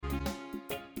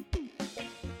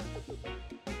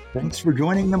Thanks for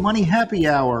joining the Money Happy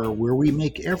Hour, where we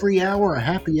make every hour a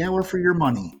happy hour for your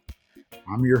money.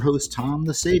 I'm your host, Tom,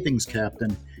 the Savings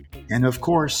Captain, and of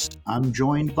course, I'm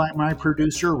joined by my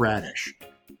producer, Radish,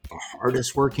 the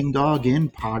hardest working dog in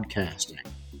podcasting.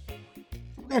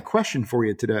 I've got a question for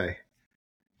you today.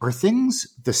 Are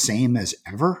things the same as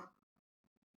ever?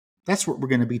 That's what we're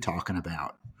going to be talking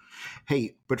about.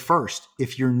 Hey, but first,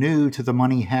 if you're new to the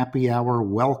Money Happy Hour,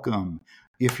 welcome.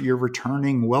 If you're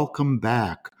returning, welcome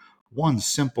back. One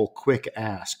simple, quick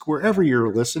ask. Wherever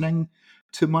you're listening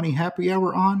to Money Happy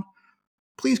Hour on,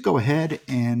 please go ahead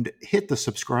and hit the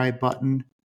subscribe button.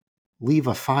 Leave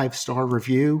a 5-star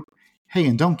review. Hey,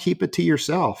 and don't keep it to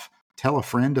yourself. Tell a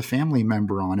friend, a family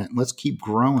member on it, and let's keep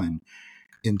growing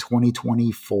in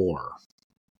 2024.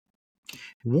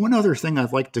 One other thing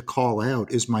I'd like to call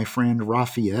out is my friend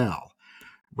Raphael.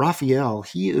 Raphael,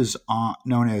 he is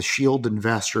known as Shield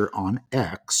Investor on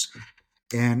X,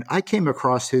 and I came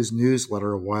across his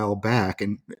newsletter a while back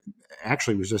and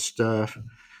actually was just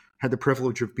had the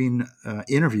privilege of being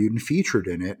interviewed and featured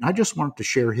in it. And I just wanted to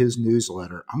share his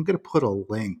newsletter. I'm going to put a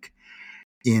link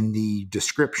in the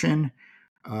description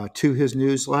to his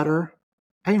newsletter.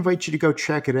 I invite you to go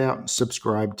check it out and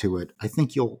subscribe to it. I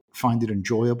think you'll find it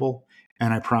enjoyable,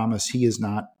 and I promise he is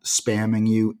not spamming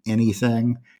you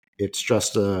anything. It's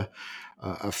just a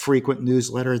frequent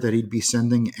newsletter that he'd be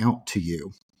sending out to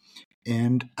you.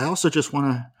 And I also just want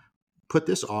to put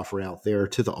this offer out there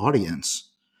to the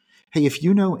audience. Hey, if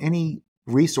you know any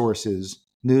resources,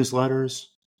 newsletters,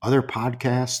 other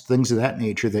podcasts, things of that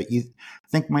nature that you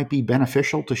think might be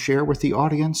beneficial to share with the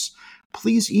audience,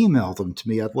 please email them to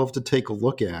me. I'd love to take a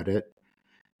look at it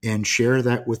and share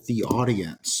that with the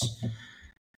audience.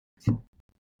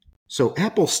 So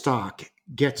Apple stock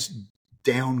gets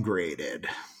downgraded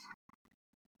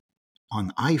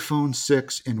on iPhone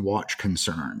 6 and watch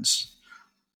concerns.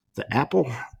 The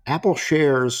Apple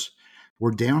shares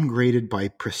were downgraded by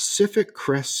Pacific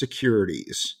Crest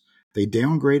Securities. They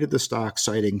downgraded the stock,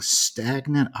 citing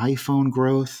stagnant iPhone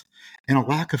growth and a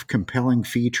lack of compelling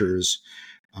features,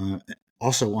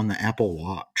 also on the Apple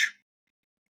Watch.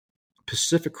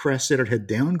 Pacific Crest said it had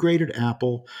downgraded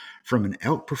Apple from an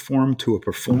outperform to a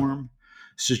perform,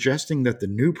 suggesting that the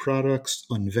new products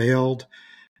unveiled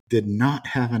did not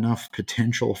have enough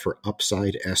potential for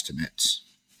upside estimates.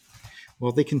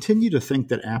 Well, they continue to think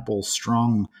that Apple's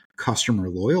strong customer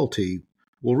loyalty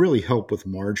will really help with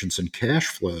margins and cash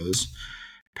flows.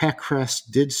 Pac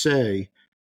Crest did say,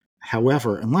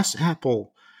 however, unless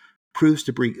Apple proves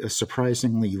to be a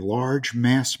surprisingly large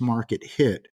mass market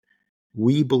hit,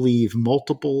 we believe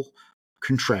multiple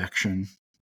contraction,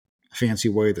 fancy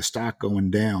way of the stock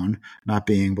going down, not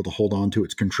being able to hold on to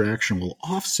its contraction, will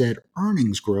offset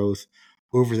earnings growth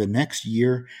over the next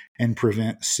year and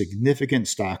prevent significant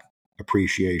stock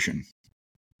appreciation.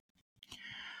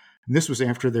 And this was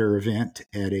after their event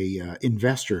at a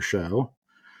investor show.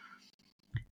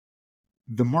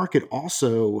 The market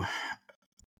also,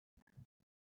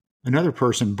 another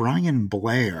person, Brian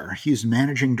Blair, he's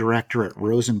managing director at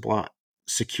Rosenblatt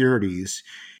Securities.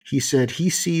 He said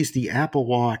he sees the Apple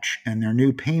Watch and their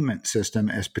new payment system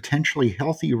as potentially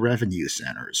healthy revenue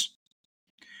centers.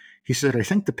 He said, I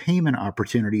think the payment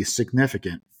opportunity is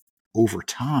significant over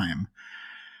time,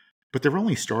 but they're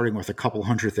only starting with a couple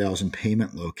 100,000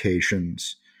 payment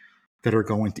locations that are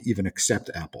going to even accept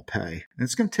Apple Pay. And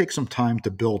it's going to take some time to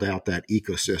build out that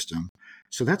ecosystem.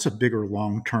 So that's a bigger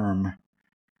long-term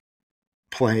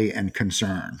play and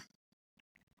concern.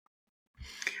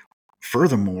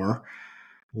 Furthermore,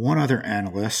 one other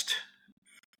analyst,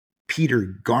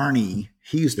 Peter Garney,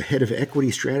 he's the head of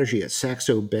equity strategy at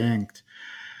Saxo Bank.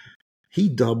 He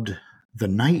dubbed it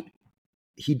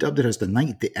as the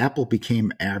night the Apple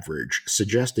became average,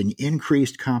 suggesting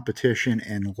increased competition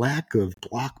and lack of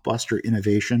blockbuster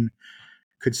innovation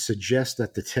could suggest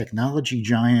that the technology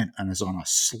giant is on a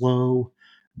slow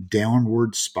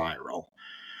downward spiral.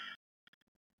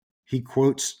 He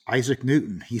quotes Isaac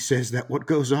Newton. He says that what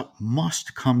goes up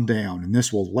must come down, and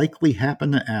this will likely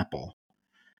happen to Apple,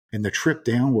 and the trip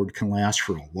downward can last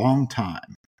for a long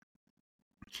time.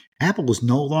 Apple is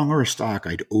no longer a stock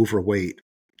I'd overweight.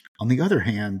 On the other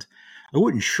hand, I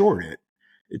wouldn't short it.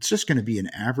 It's just going to be an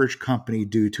average company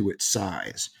due to its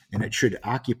size, and it should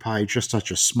occupy just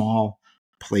such a small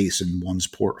place in one's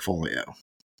portfolio.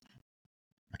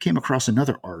 I came across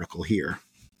another article here.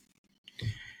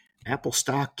 Apple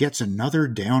stock gets another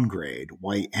downgrade.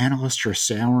 Why analysts are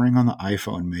souring on the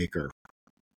iPhone maker.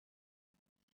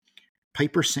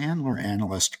 Piper Sandler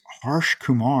analyst Harsh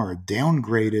Kumar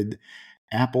downgraded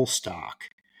Apple stock.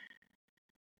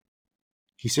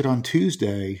 He said on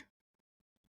Tuesday,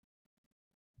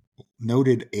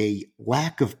 noted a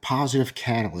lack of positive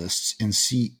catalysts and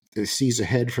sees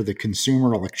ahead for the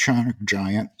consumer electronic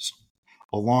giants,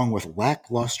 along with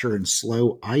lackluster and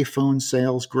slow iPhone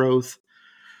sales growth,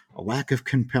 a lack of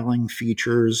compelling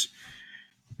features,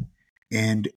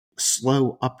 and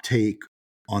slow uptake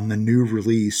on the new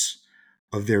release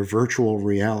of their virtual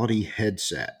reality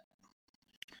headset.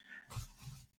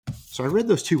 So I read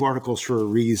those two articles for a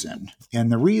reason.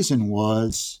 And the reason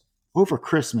was, over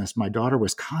Christmas, my daughter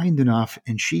was kind enough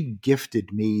and she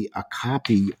gifted me a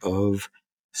copy of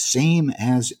Same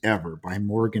as Ever by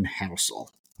Morgan Housel.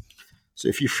 So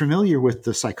if you're familiar with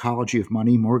The Psychology of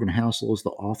Money, Morgan Housel is the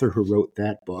author who wrote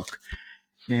that book.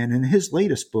 And in his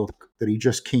latest book that he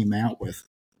just came out with,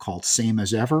 called Same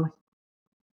as Ever,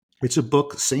 it's a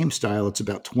book, same style. It's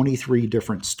about 23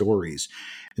 different stories.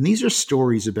 And these are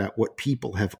stories about what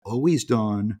people have always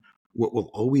done, what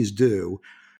will always do.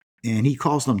 And he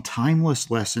calls them timeless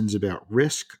lessons about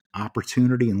risk,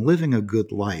 opportunity, and living a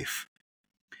good life.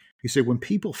 He said when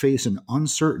people face an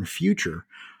uncertain future,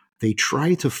 they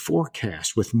try to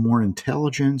forecast with more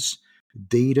intelligence,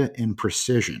 data, and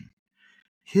precision.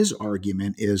 His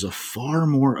argument is a far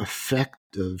more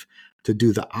effective to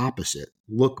do the opposite,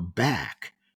 look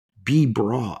back, be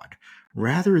broad,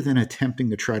 rather than attempting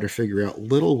to try to figure out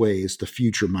little ways the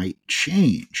future might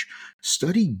change.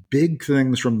 Study big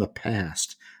things from the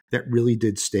past that really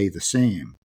did stay the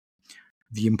same.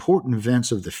 The important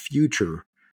events of the future,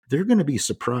 they're going to be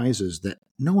surprises that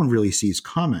no one really sees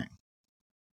coming.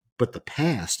 But the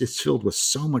past is filled with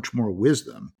so much more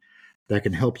wisdom that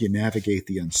can help you navigate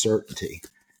the uncertainty.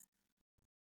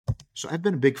 So I've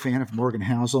been a big fan of Morgan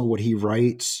Housel, what he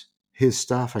writes, his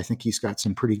stuff. I think he's got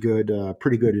some pretty good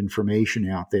information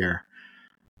out there.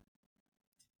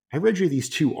 I read you these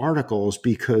two articles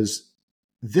because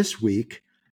this week,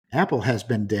 Apple has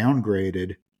been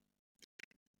downgraded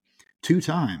 2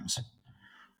 times.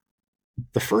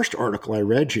 The first article I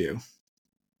read you,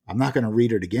 I'm not going to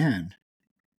read it again,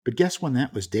 but guess when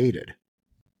that was dated?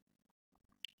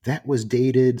 That was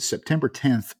dated September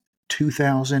 10th,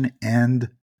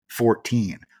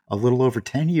 2014, a little over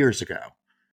 10 years ago.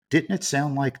 Didn't it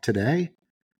sound like today?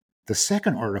 The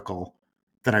second article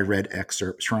that I read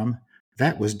excerpts from,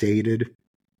 that was dated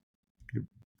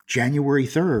January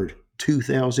 3rd,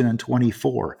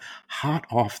 2024, hot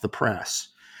off the press.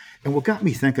 And what got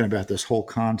me thinking about this whole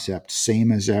concept,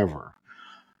 same as ever,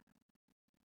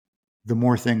 the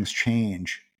more things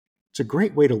change, it's a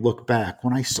great way to look back.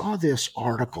 When I saw this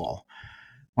article,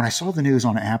 when I saw the news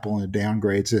on Apple and the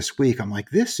downgrades this week, I'm like,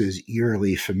 this is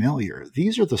eerily familiar.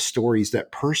 These are the stories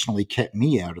that personally kept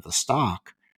me out of the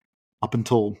stock up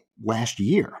until last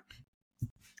year.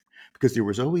 Because there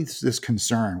was always this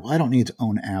concern, well, I don't need to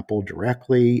own Apple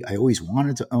directly. I always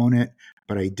wanted to own it,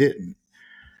 but I didn't.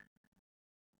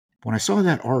 When I saw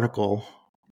that article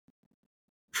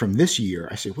from this year,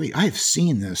 I said, wait, I've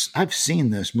seen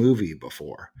this movie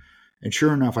before. And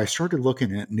sure enough, I started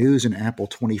looking at news in Apple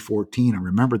 2014. I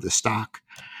remember the stock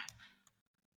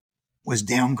was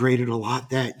downgraded a lot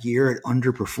that year. It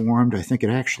underperformed. I think it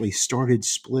actually started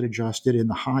split adjusted in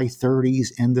the high 30s,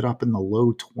 ended up in the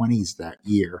low 20s that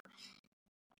year.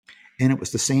 And it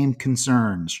was the same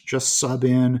concerns, just sub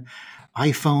in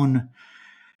iPhone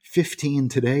 15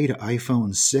 today to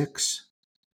iPhone 6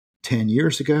 10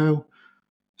 years ago.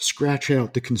 Scratch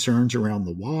out the concerns around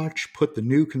the watch, put the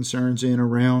new concerns in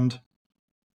around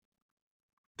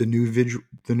the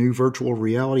new virtual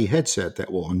reality headset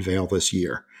that will unveil this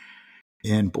year.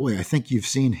 And boy, I think you've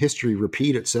seen history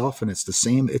repeat itself, and it's a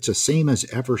same as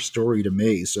ever story to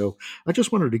me. So I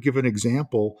just wanted to give an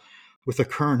example with a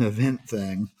current event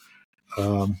thing,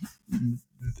 that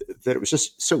it was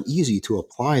just so easy to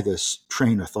apply this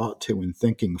train of thought to and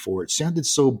thinking for. It sounded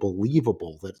so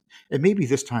believable and maybe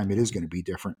this time it is going to be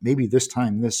different. Maybe this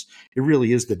time it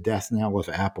really is the death knell of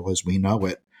Apple as we know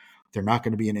it. They're not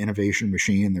going to be an innovation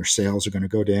machine. Their sales are going to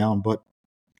go down, but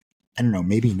I don't know,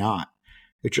 maybe not.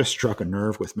 It just struck a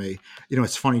nerve with me. You know,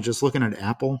 it's funny just looking at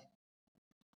Apple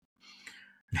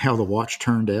and how the watch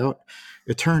turned out.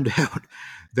 It turned out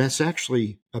that's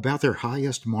actually about their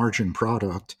highest margin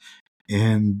product,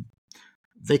 and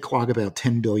they clog about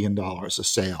 $10 billion of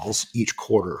sales each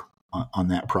quarter on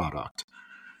that product.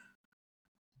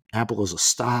 Apple as a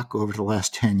stock over the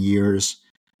last 10 years,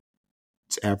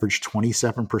 it's averaged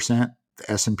 27%.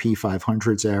 The S&P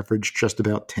 500's averaged just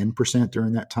about 10%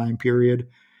 during that time period.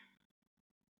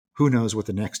 Who knows what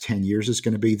the next 10 years is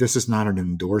going to be? This is not an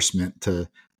endorsement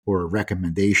or a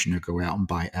recommendation to go out and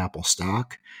buy Apple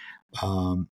stock.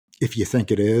 If you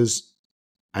think it is,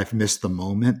 I've missed the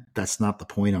moment. That's not the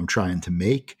point I'm trying to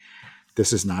make.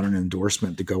 This is not an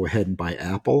endorsement to go ahead and buy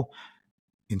Apple.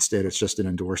 Instead, it's just an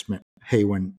endorsement hey,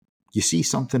 when you see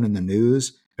something in the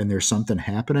news and there's something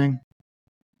happening,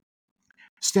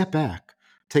 step back,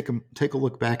 take a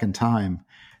look back in time,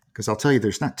 because I'll tell you,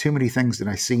 there's not too many things that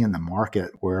I see in the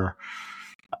market where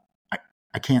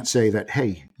I can't say that,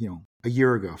 hey, a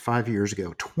year ago, 5 years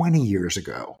ago, 20 years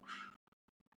ago,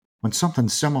 when something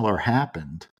similar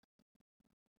happened,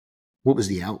 what was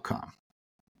the outcome?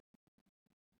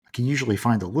 I can usually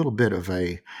find a little bit of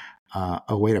a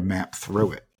way to map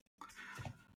through it.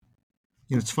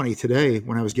 It's funny, today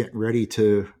when I was getting ready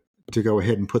to go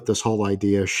ahead and put this whole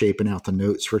idea, shaping out the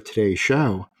notes for today's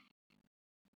show,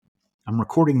 I'm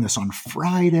recording this on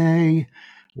Friday,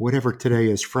 whatever today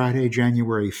is, Friday,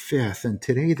 January 5th. And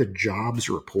today the jobs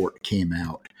report came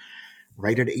out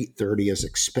right at 8:30 as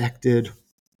expected.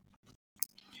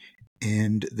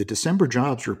 And the December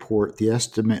jobs report, the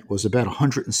estimate was about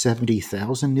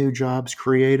 170,000 new jobs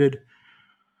created.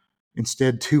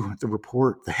 Instead,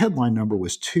 the headline number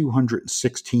was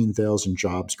 216,000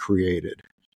 jobs created.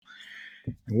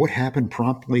 And what happened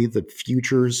promptly? The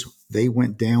futures, they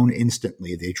went down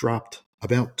instantly. They dropped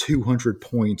about 200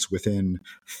 points within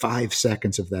 5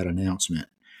 seconds of that announcement.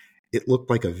 It looked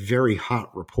like a very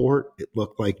hot report. It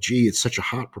looked like, gee, it's such a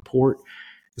hot report.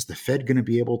 Is the Fed going to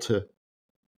be able to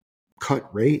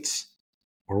cut rates?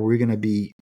 Or are we going to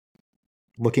be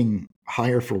looking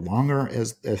higher for longer,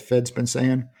 as the Fed's been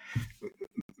saying?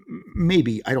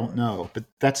 Maybe, I don't know, but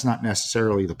that's not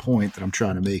necessarily the point that I'm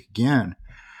trying to make again.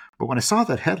 But when I saw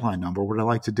that headline number, what I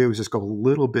like to do is just go a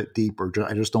little bit deeper.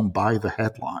 I just don't buy the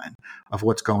headline of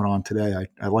what's going on today.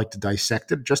 I like to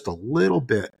dissect it just a little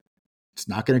bit. It's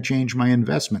not going to change my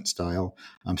investment style.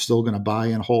 I'm still going to buy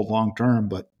and hold long term,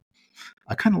 but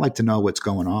I kind of like to know what's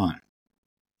going on.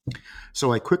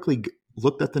 So I quickly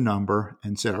looked at the number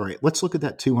and said, all right, let's look at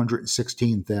that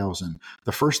 216,000.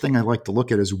 The first thing I like to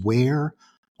look at is, where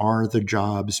are the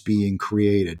jobs being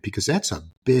created? Because that's a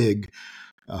big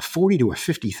 $40,000 to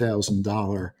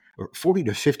 $50,000 or 40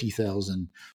 to 50,000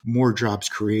 more jobs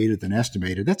created than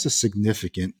estimated. That's a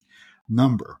significant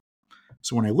number.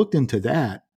 So when I looked into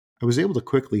that, I was able to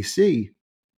quickly see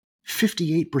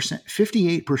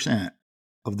 58%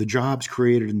 of the jobs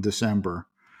created in December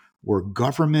were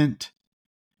government,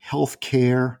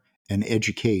 healthcare, and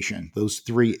education, those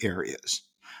three areas.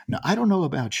 Now, I don't know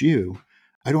about you.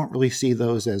 I don't really see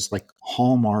those as like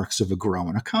hallmarks of a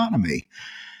growing economy.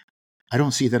 I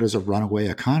don't see that as a runaway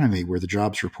economy where the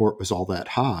jobs report was all that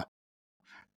hot.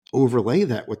 Overlay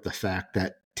that with the fact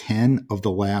that 10 of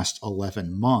the last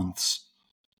 11 months,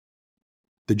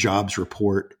 the jobs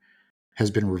report has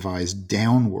been revised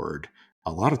downward,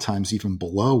 a lot of times even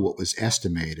below what was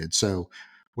estimated. So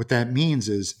what that means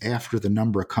is, after the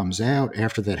number comes out,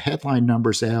 after that headline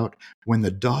number's out, when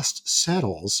the dust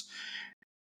settles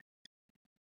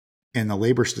and the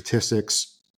labor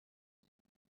statistics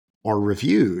are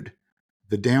reviewed,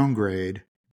 the downgrade,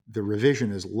 the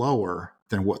revision is lower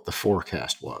than what the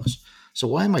forecast was. So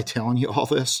why am I telling you all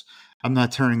this? I'm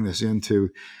not turning this into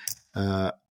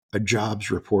a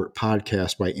jobs report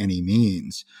podcast by any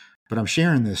means, but I'm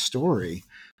sharing this story.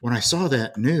 When I saw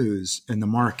that news and the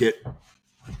market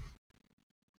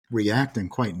reacting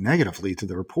quite negatively to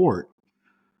the report,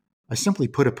 I simply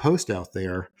put a post out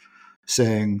there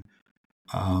saying,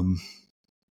 the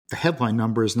headline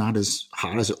number is not as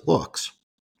hot as it looks.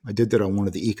 I did that on one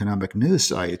of the economic news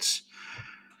sites.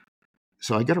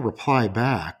 So I got a reply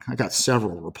back. I got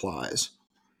several replies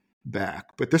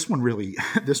back, but this one really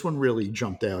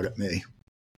jumped out at me.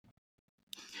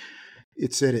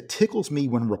 It said, it tickles me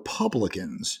when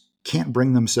Republicans can't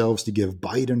bring themselves to give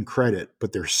Biden credit,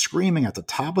 but they're screaming at the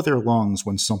top of their lungs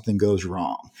when something goes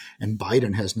wrong, and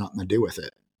Biden has nothing to do with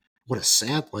it. What a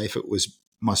sad life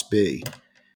must be.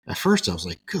 At first I was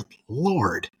like, good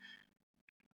Lord.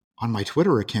 On my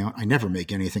Twitter account, I never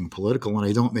make anything political, and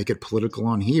I don't make it political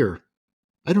on here.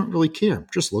 I don't really care. I'm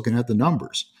just looking at the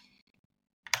numbers.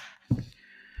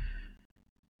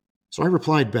 So I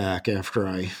replied back after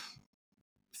I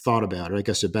thought about it, I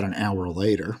guess about an hour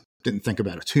later. Didn't think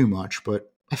about it too much,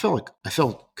 but I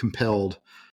felt compelled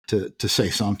to say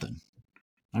something.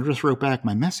 I just wrote back,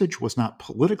 my message was not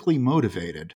politically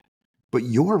motivated, but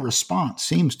your response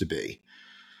seems to be.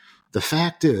 The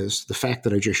fact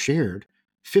that I just shared,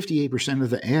 58% of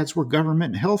the ads were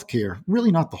government and healthcare,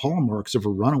 really not the hallmarks of a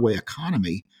runaway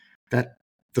economy that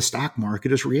the stock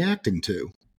market is reacting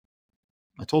to.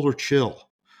 I told her, chill.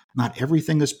 Not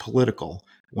everything is political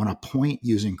when a point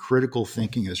using critical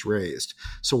thinking is raised.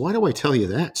 So why do I tell you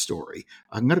that story?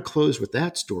 I'm going to close with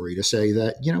that story to say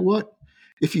that, you know what?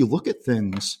 If you look at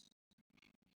things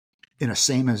in a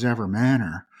same as ever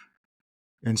manner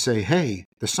and say, hey,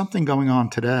 there's something going on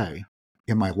today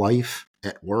in my life,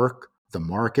 at work, the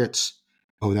markets.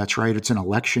 Oh, that's right, it's an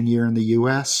election year in the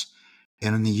US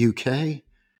and in the UK.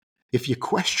 If you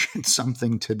question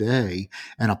something today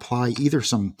and apply either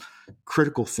some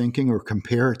critical thinking or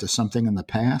compare it to something in the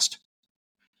past,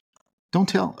 don't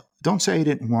say I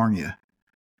didn't warn you.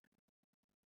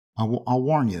 I'll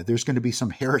warn you, there's going to be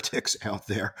some heretics out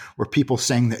there, or people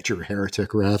saying that you're a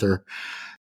heretic, rather,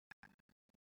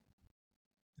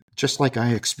 just like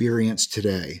I experienced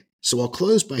today. So I'll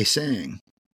close by saying,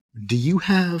 do you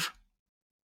have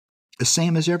a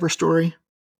same as ever story?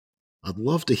 I'd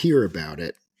love to hear about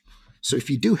it. So if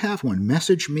you do have one,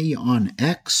 message me on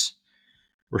X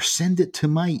or send it to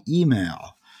my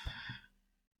email.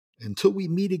 Until we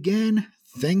meet again,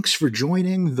 thanks for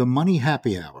joining the Money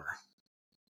Happy Hour.